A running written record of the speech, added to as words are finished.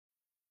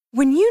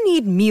When you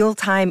need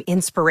mealtime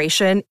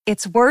inspiration,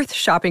 it's worth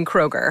shopping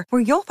Kroger,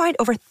 where you'll find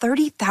over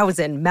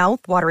 30,000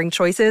 mouth-watering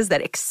choices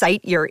that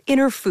excite your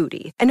inner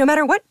foodie. And no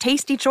matter what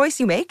tasty choice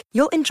you make,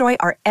 you'll enjoy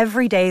our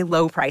everyday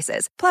low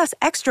prices, plus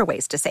extra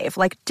ways to save,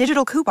 like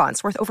digital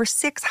coupons worth over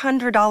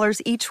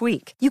 $600 each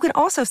week. You can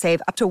also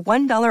save up to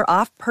 $1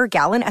 off per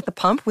gallon at the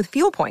pump with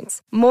fuel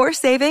points. More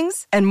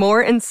savings and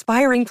more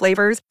inspiring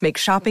flavors make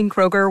shopping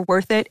Kroger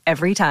worth it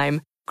every time.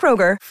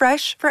 Kroger,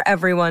 fresh for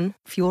everyone.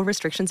 Fuel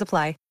restrictions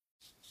apply.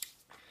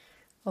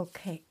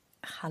 Okay,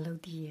 hello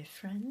dear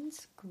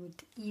friends,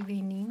 good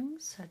evening,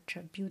 such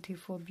a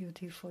beautiful,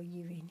 beautiful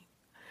evening.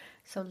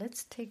 So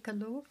let's take a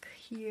look.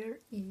 Here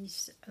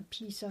is a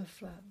piece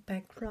of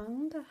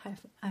background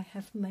I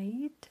have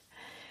made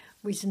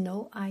with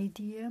no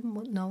idea,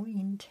 no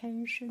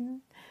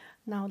intention.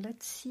 Now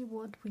let's see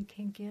what we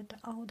can get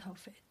out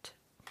of it.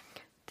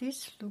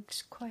 This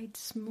looks quite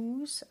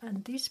smooth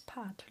and this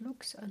part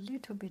looks a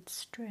little bit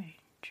strange.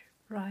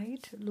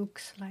 Right,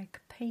 looks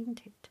like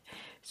painted,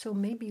 so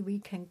maybe we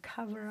can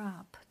cover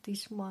up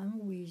this one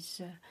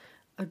with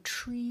a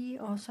tree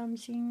or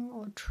something,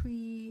 or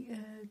tree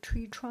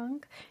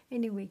trunk.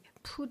 Anyway,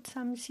 put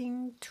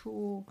something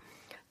to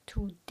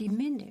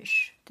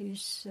diminish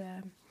this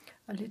a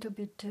little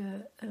bit.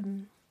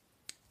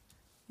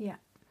 Yeah,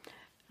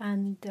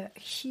 and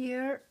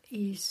here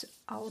is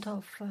out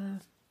of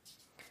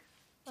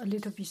a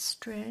little bit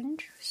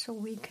strange, so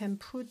we can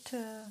put.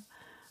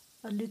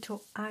 A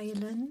little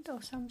island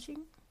or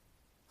something.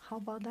 How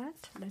about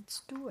that?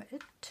 Let's do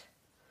it.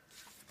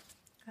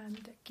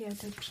 And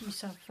get a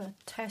piece of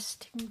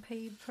testing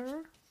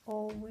paper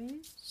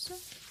always.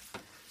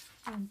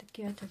 And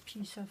get a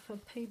piece of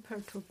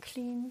paper to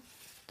clean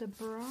the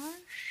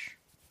brush.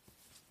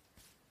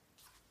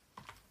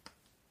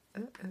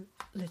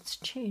 Let's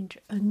change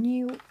a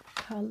new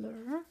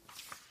color.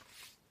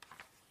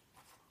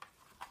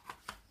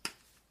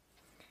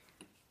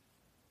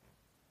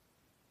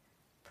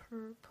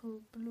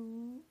 Purple,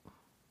 blue,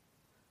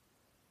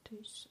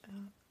 this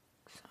some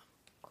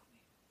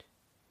quite.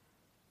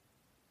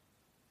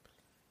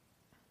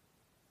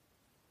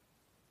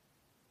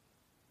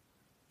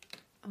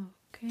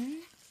 Okay,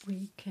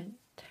 we can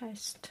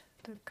test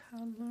the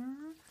color.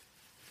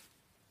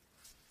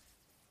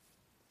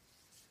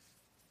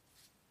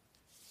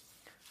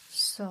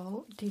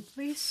 So, did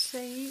we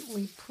say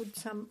we put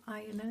some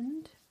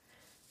island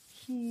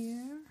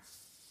here?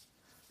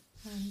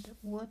 And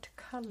what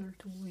color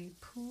do we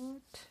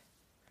put?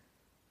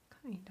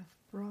 Kind of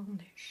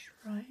brownish,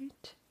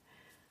 right?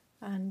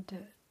 And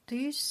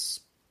this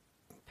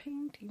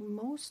painting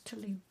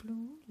mostly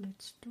blue.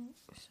 Let's do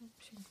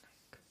something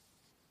like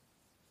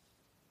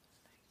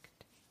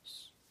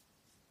this.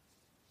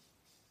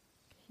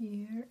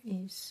 Here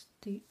is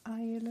the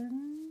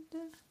island.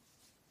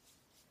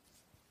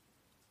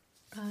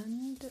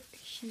 And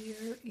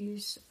here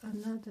is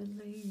another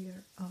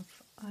layer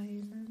of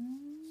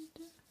island.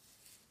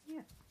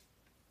 Yeah.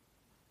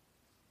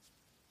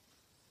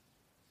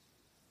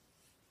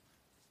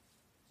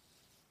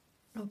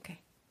 Okay,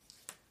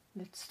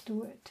 let's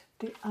do it.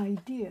 The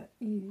idea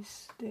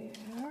is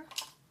there.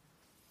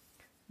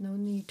 No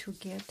need to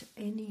get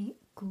any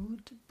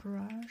good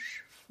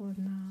brush for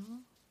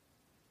now.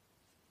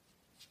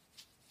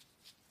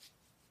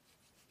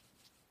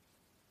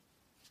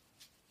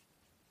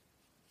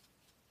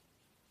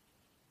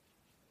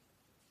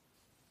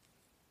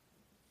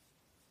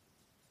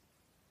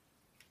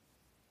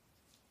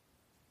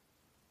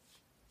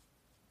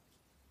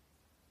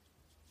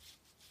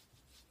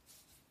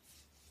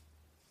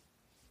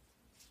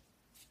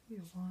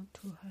 You want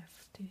to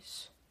have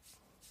this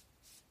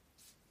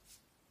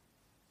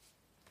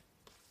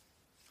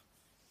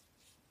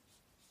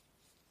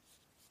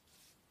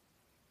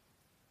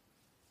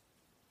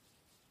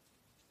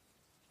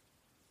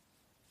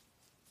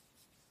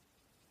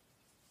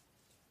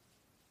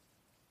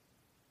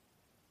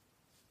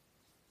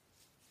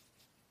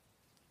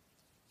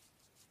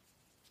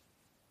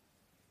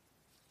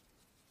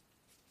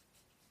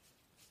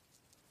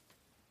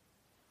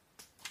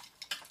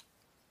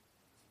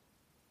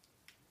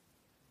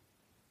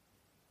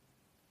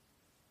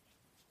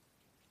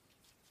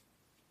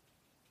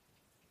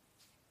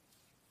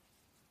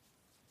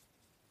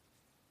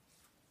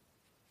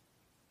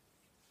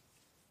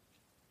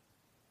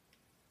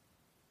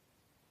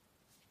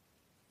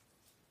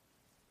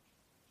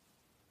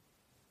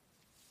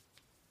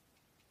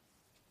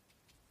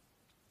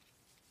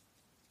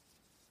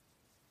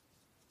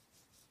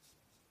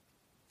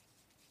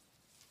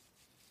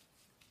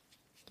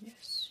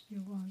Yes,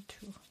 you want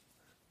to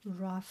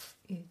rough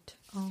it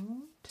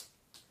out.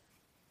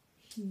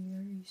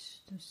 Here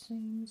is the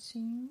same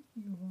thing.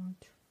 You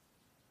want to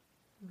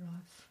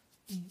rough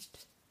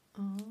it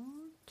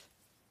out.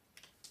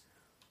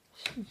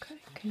 I think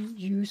I can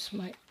use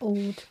my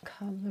old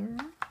color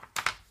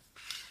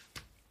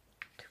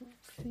to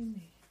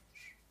finish.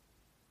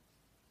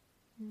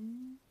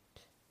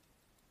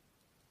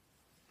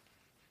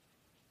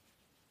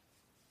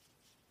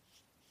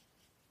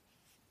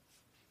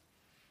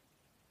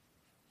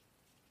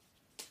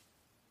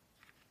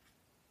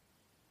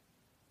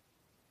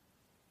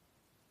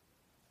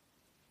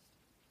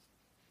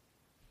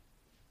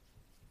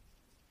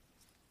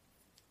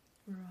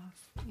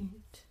 rough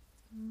it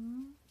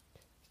out.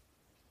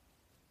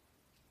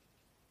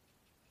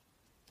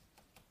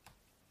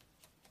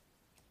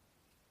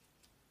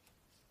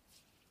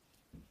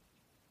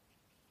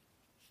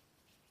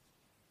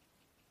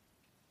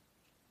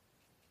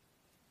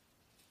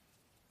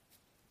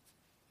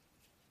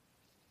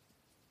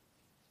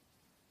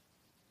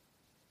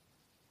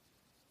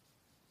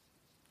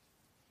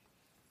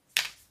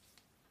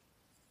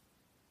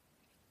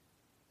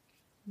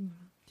 Not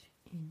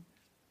in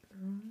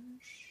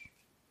brush.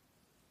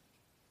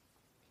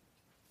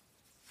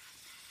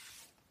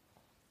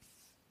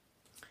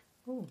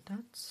 Oh,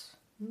 that's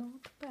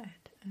not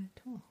bad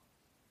at all.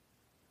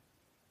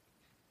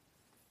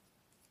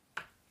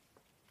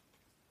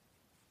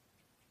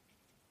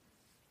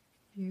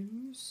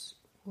 Use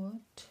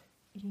what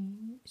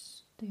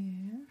is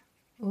there.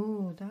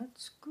 Oh,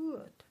 that's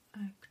good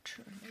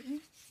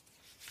actually.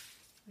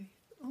 Wait,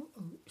 oh,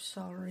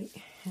 sorry.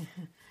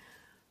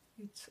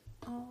 It's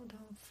out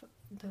of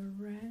the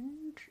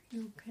range,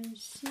 you can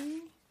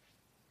see.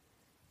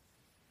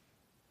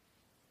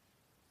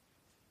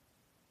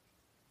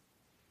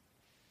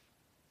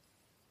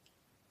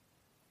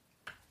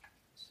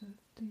 So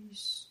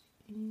this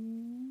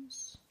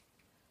is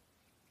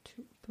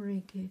to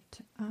break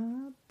it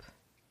up.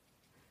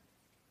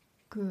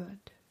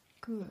 Good,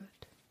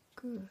 good,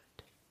 good,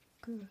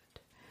 good.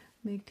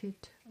 Make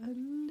it a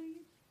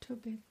little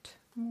bit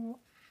more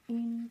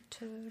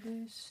interesting.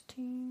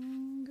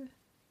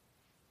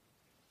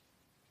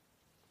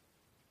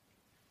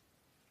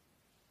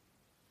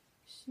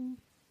 See?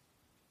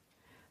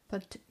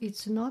 But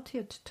it's not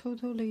yet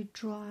totally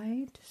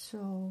dried,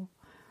 so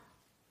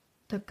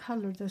the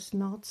color does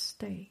not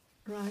stay,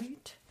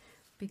 right?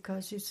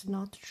 Because it's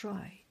not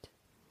dried.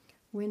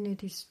 When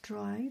it is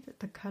dried,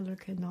 the color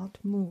cannot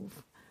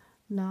move.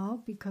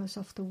 Now, because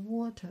of the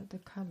water, the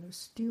color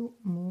still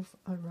move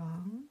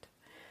around.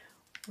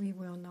 We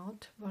will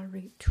not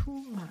worry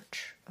too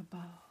much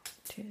about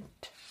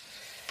it.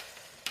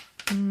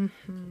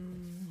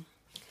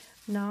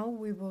 Now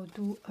we will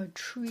do a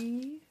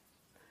tree,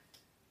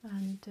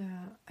 and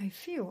I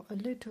feel a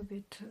little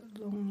bit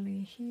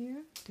lonely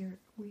here. There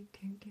we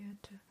can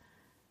get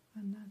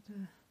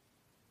another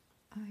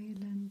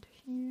island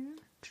here,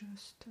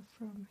 just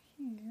from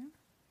here.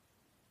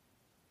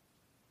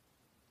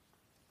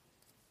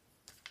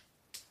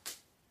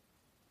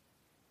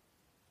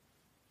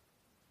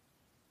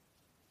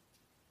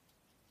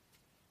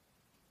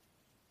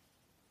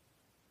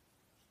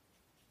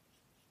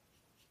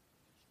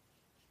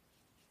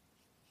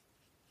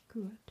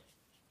 Good.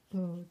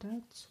 Oh,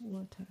 that's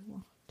what I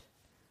want.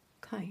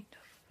 Kind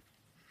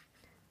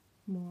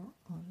of. More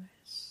or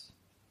less.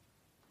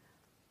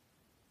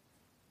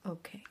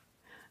 Okay.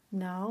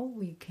 Now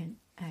we can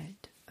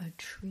add a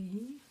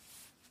tree.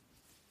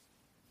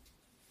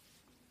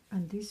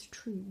 And this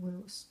tree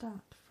will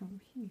start from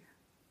here.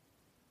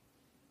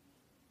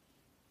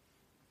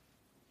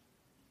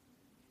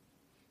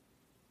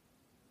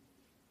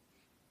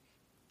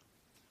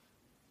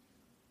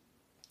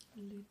 A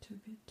little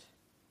bit.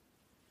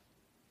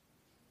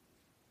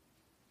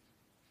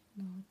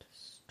 Not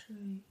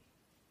straight.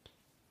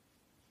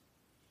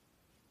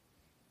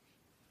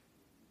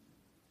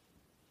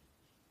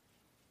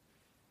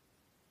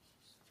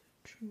 This is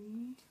the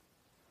tree.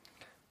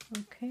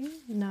 Okay,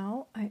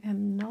 now I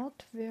am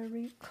not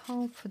very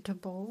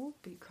comfortable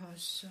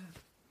because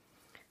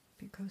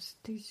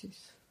this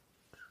is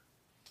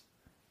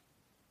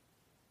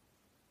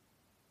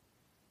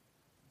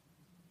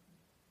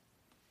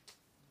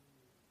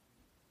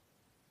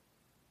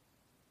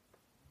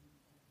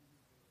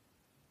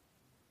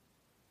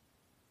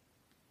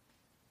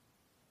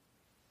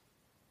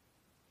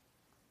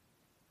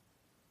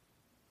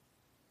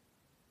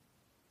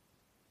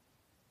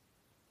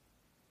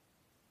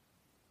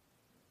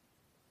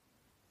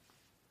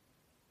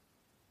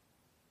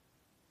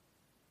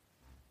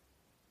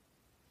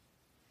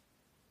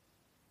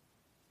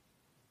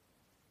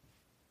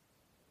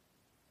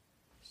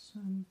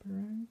some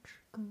branch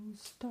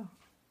goes down.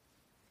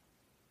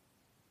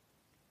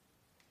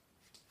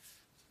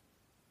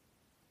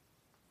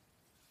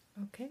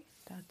 Okay,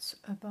 that's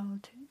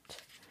about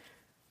it.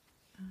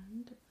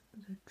 And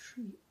the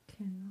tree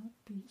cannot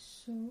be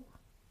so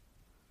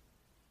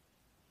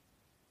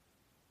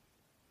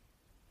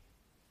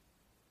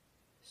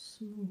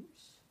smooth.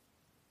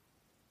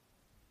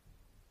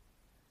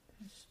 It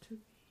has to be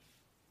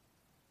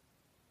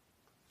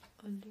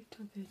a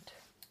little bit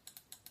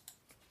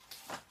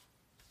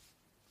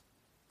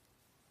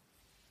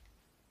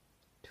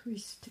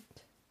twisted.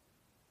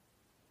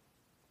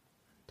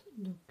 It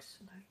looks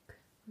like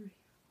real.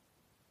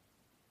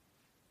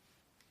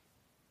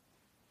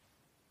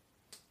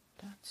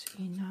 That's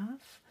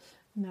enough.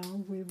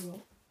 Now we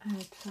will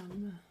add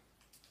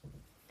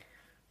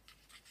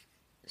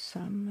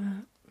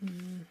some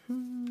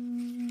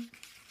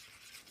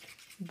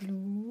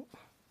blue.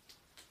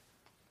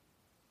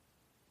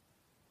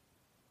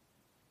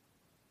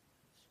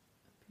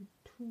 A bit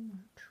too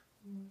much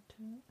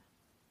water.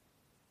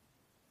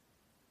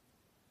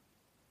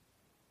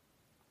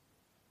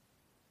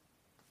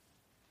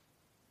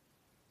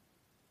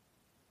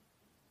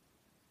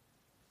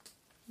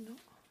 No,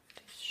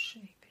 this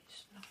shape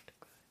is not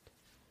good.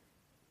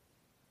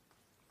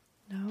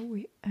 Now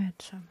we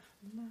add some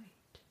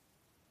light.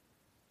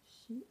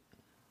 See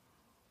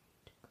how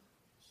it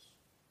goes.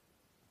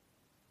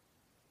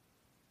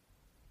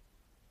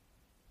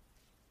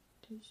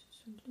 This is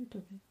a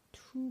little bit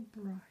too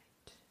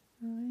bright,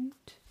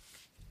 right?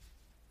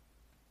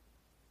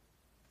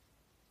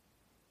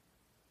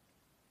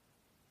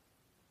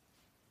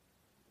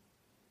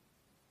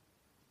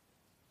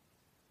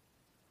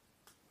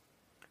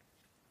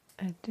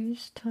 At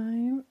this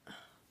time,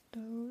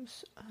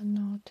 those are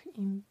not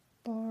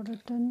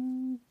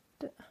important.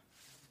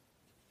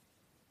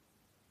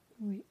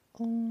 We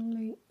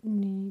only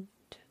need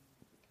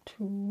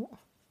to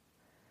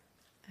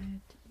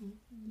add in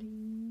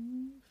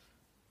leaf.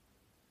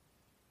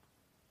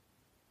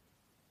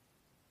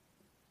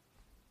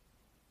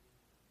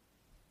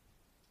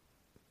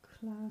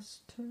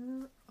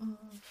 Cluster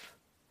of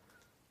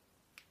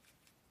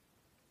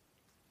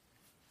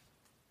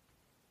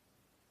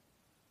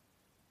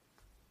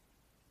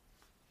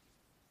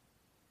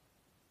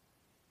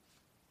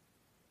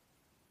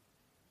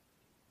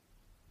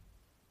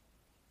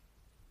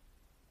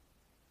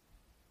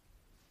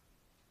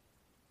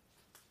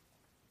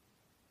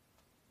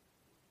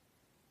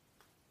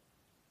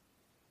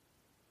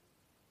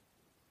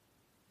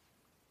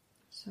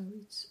so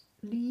it's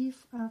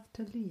leaf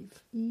after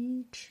leaf,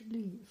 each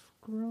leaf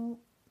grow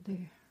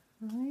there,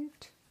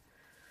 right?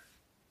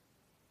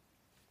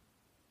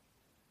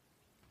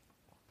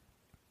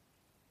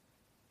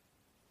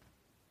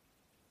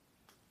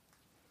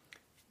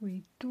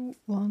 We do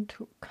want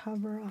to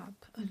cover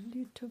up a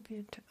little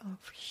bit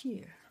of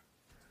here.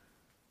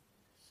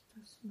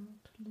 This does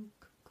not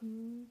look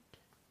good.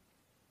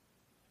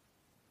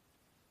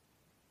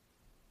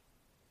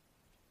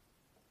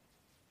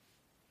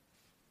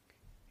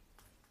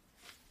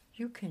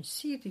 You can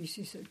see this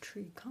is a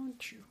tree,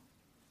 can't you?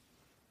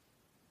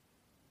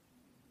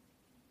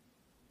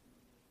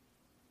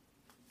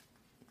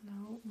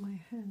 Now my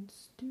hand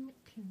still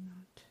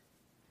cannot.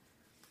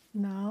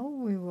 Now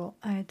we will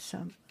add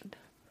some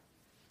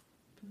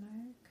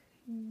black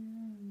here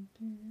and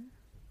there.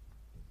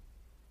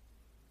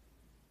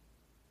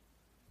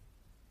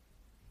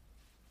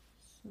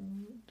 So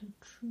the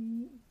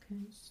tree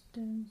can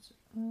stand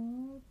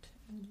out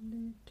a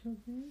little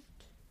bit.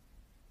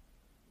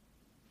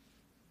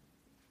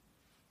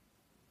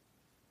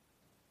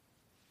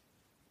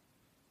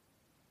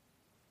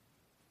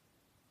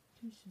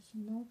 This is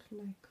not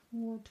like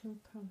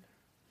watercolor,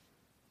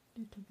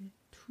 little bit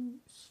too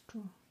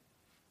strong.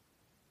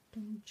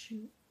 Don't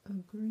you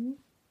agree?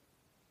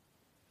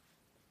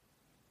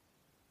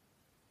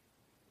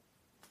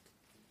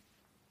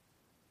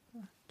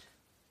 But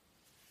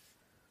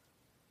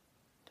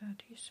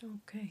that is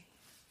okay.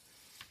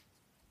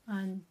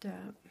 And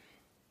that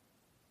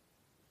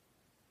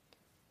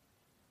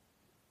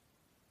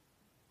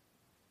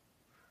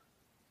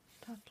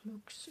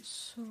looks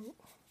so.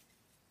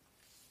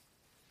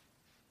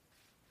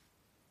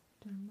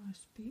 There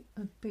must be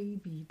a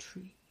baby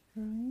tree,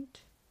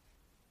 right?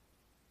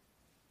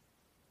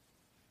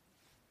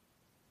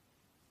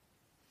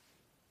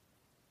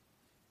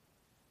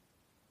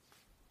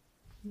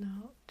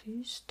 Now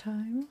this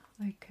time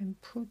I can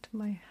put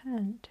my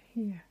hand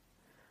here.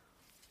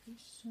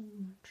 It's so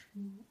much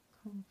more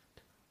comfortable.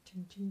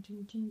 Jing jing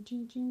jing jing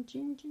jing jing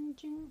jing jing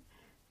jing.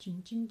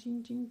 Jing jing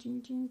jing jing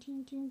jing jing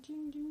jing jing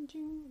jing jing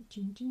jing.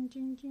 Jing jing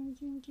jing jing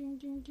jing jing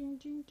jing jing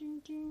jing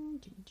jing jing.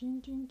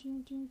 Jing jing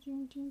jing jing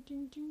jing jing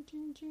jing jing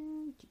jing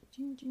jing.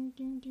 Jing jing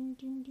jing jing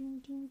jing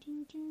jing jing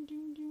jing jing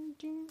jing jing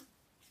jing.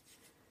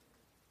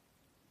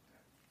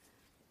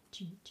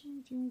 Jing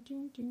jing jing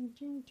jing jing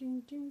jing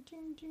jing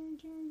jing jing jing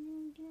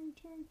jing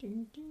jing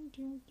jing jing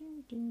jing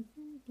jing jing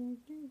jing jing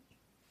jing.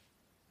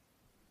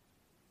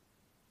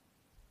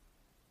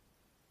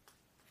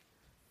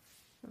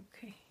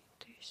 Okay,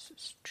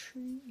 this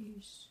tree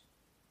is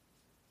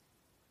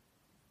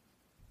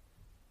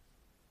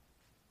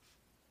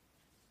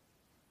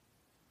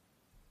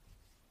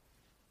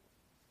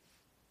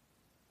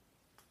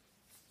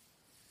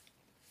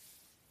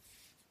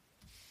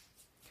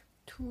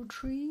two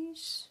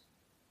trees.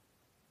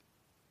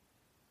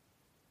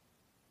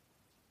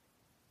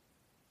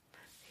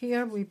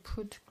 Here we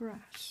put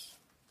grass.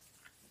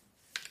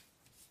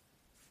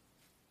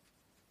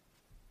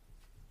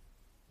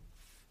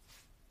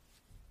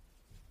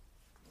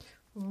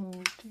 Oh,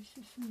 this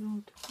is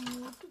not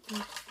good, this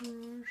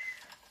brush.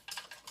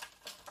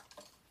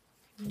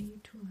 You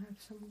need to have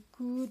some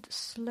good,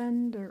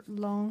 slender,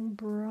 long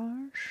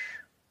brush.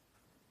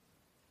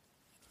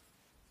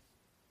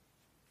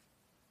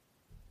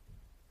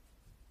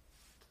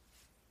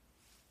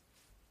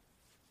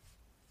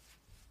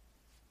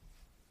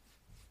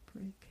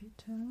 Break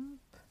it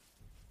up.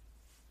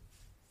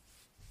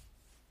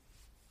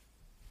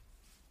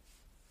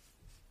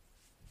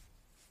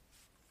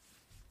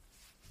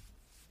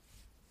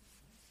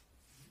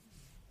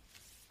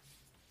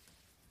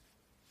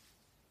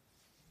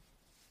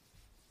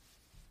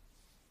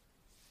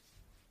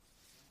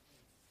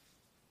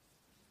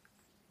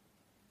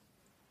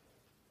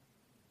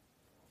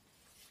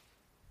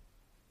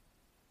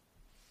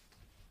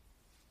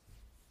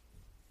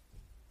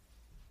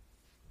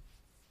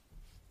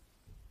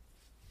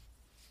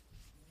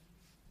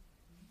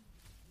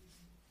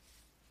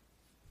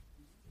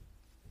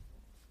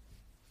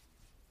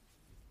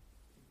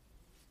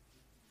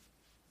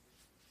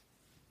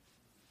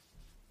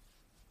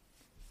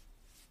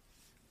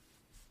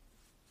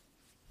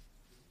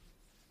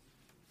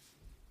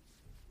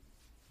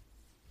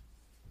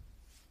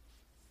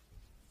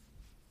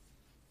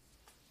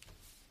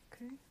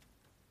 Okay.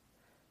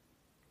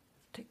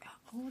 They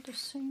are all the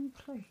same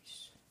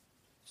place.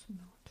 It's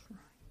not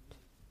right.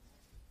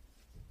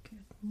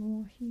 Get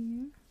more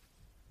here.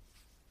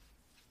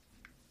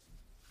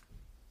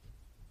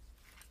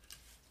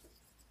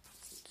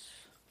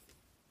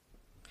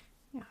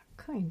 Yeah,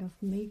 kind of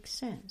makes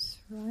sense,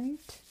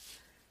 right?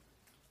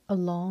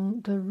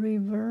 Along the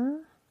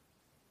river.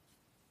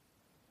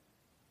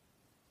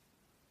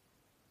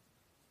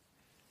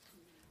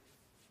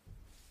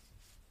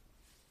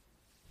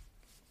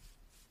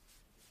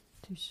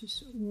 This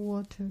is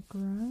water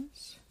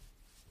grass.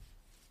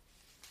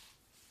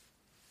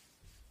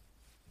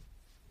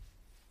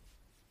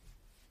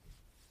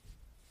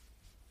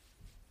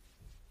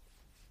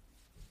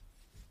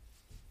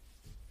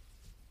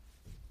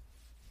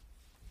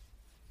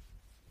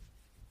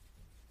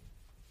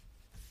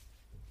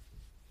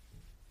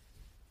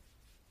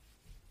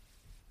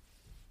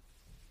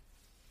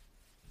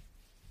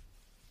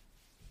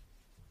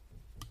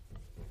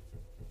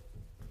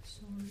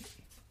 Sorry.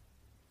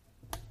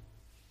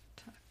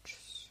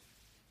 Touches.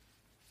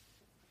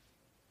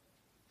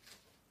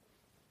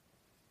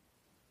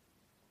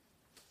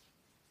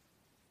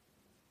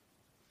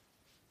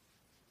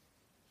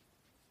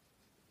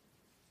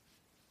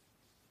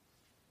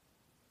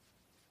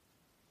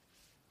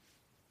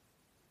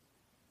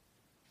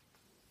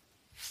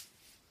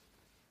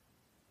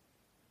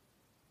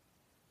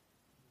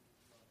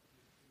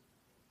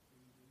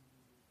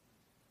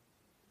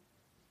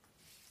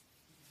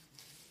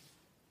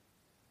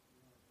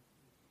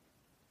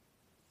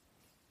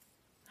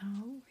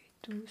 Now we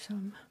do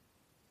some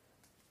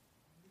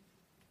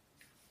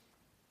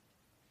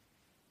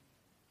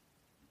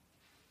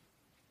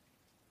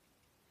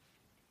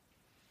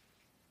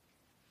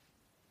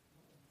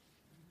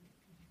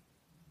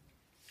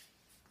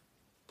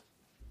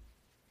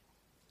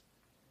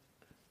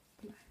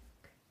black.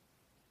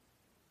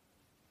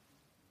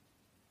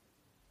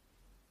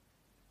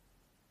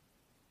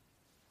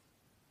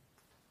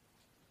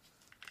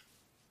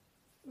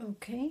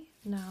 Okay,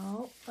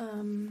 now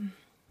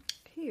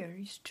here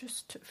it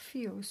just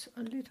feels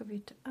a little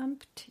bit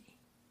empty.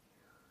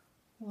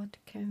 What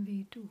can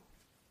we do?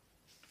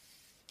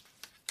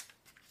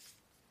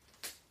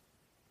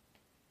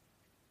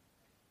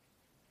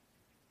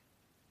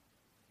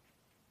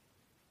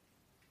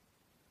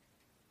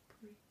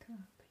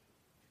 Pre-copy.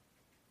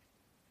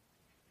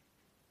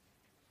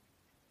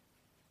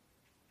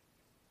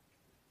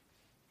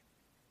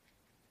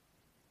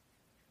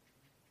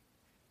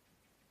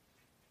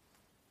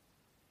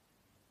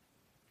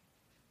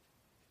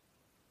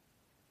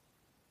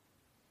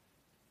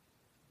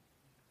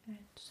 Add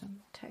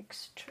some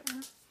texture.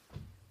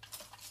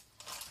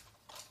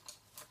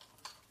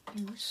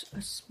 Use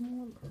a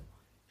smaller one.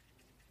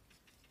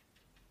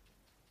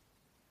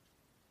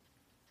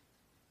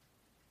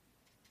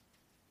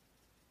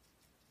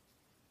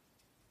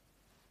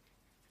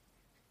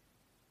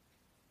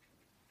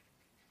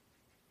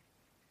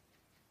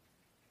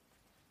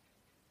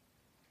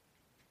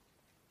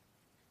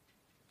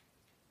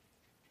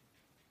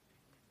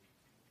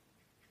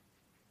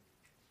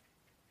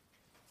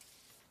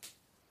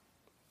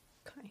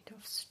 Kind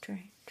of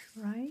strange,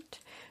 right?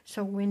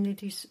 So when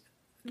it is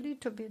a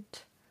little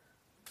bit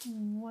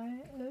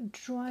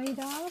dried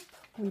up,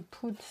 we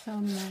put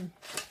some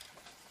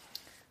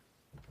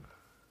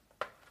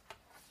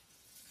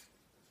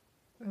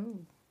oh,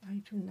 I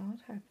do not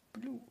have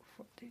blue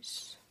for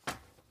this.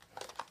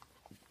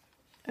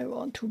 I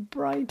want to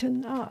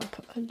brighten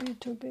up a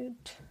little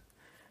bit.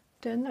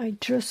 Then I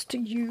just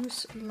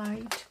use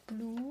light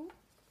blue.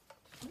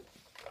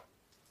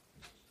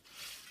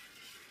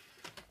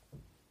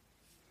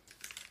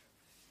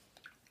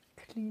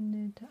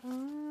 Clean it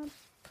up.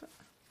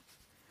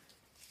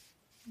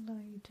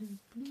 Lighter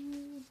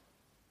blue.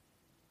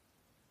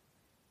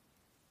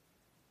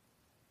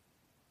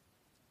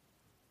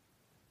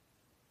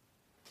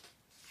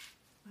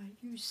 Are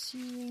you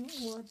seeing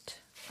what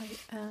I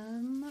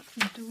am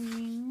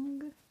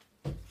doing?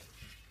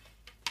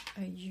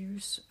 I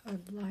use a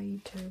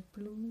lighter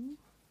blue.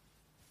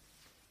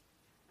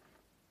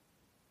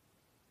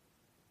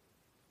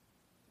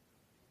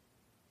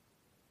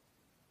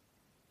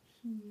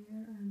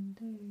 Here and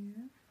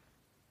there.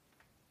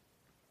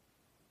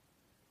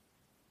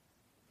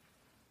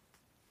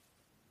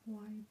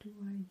 Why do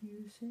I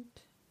use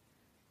it?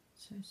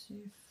 It's as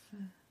if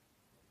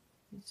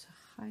it's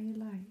a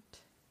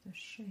highlight the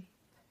shape.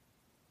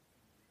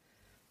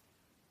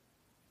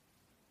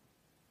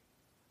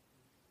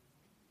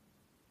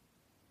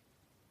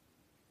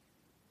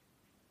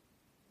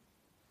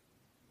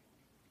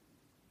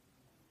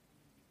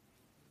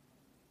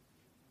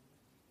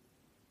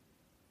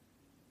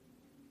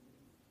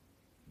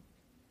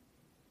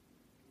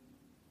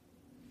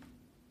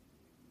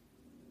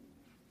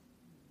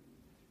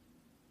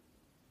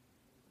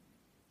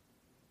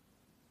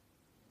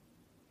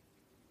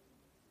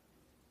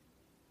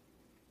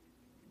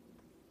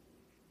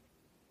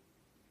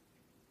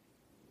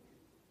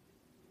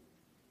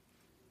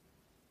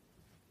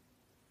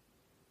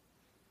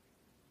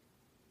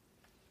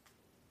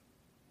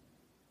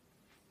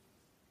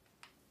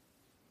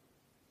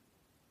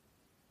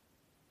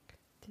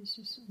 this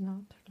is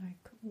not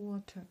like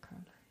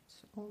watercolor.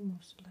 It's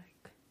almost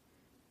like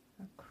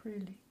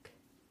acrylic.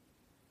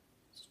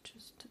 It's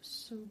just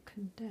so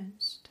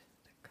condensed,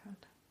 the color.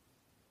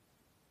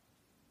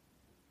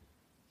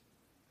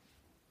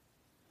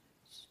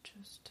 It's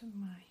just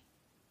my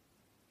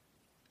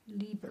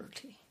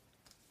liberty.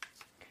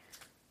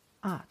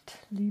 Art,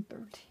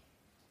 liberty.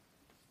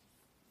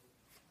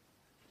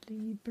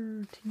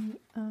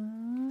 Liberty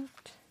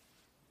art.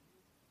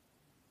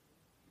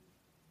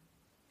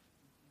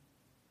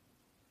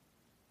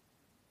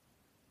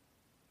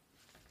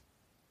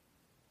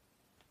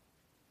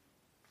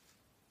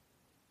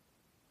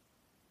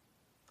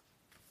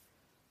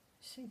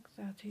 I think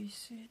that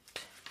is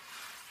it.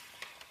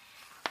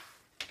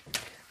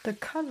 The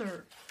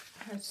color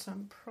has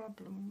some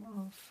problem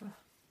of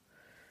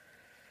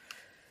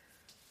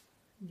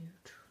neutralization.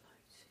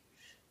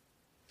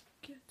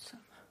 Get some.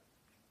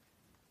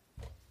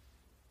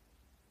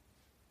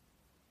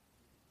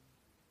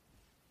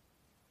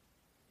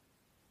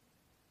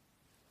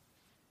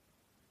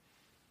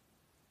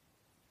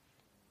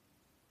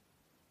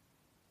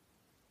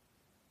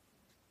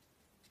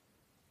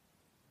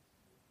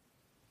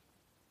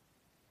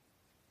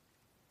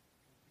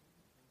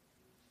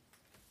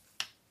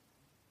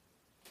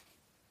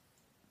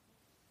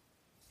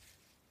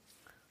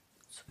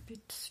 It's a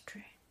bit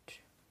strange.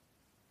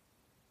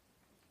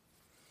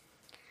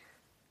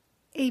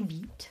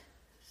 Évite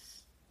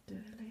de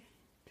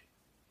l'aide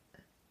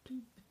un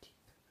tout petit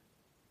peu,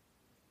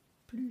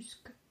 plus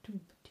que tout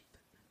petit peu.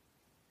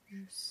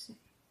 Je sais,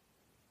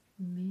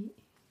 mais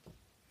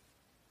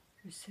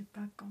je ne sais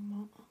pas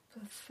comment on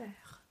peut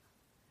faire.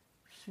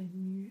 C'est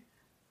mieux.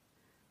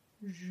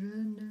 Je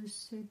ne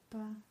sais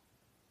pas.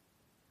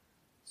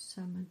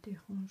 Ça me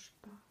dérange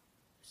pas.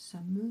 Ça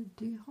me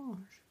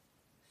dérange.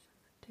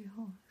 Ça me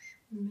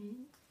dérange. Mais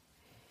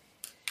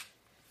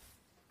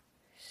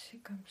c'est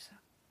comme ça.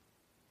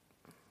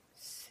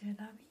 C'est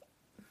la vie.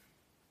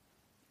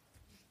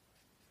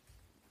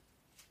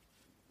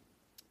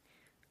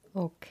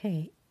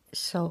 Okay,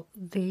 so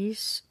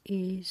this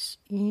is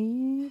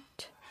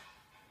it.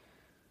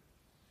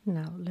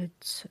 Now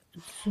let's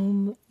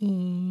zoom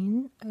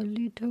in a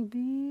little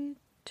bit.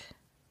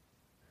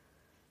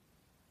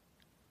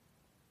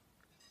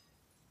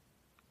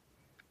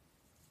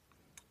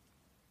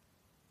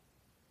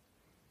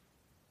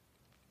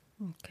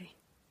 Okay,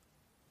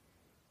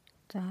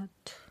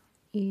 that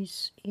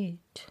is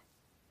it.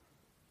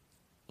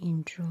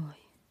 Enjoy.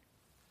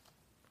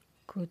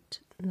 Good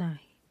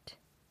night.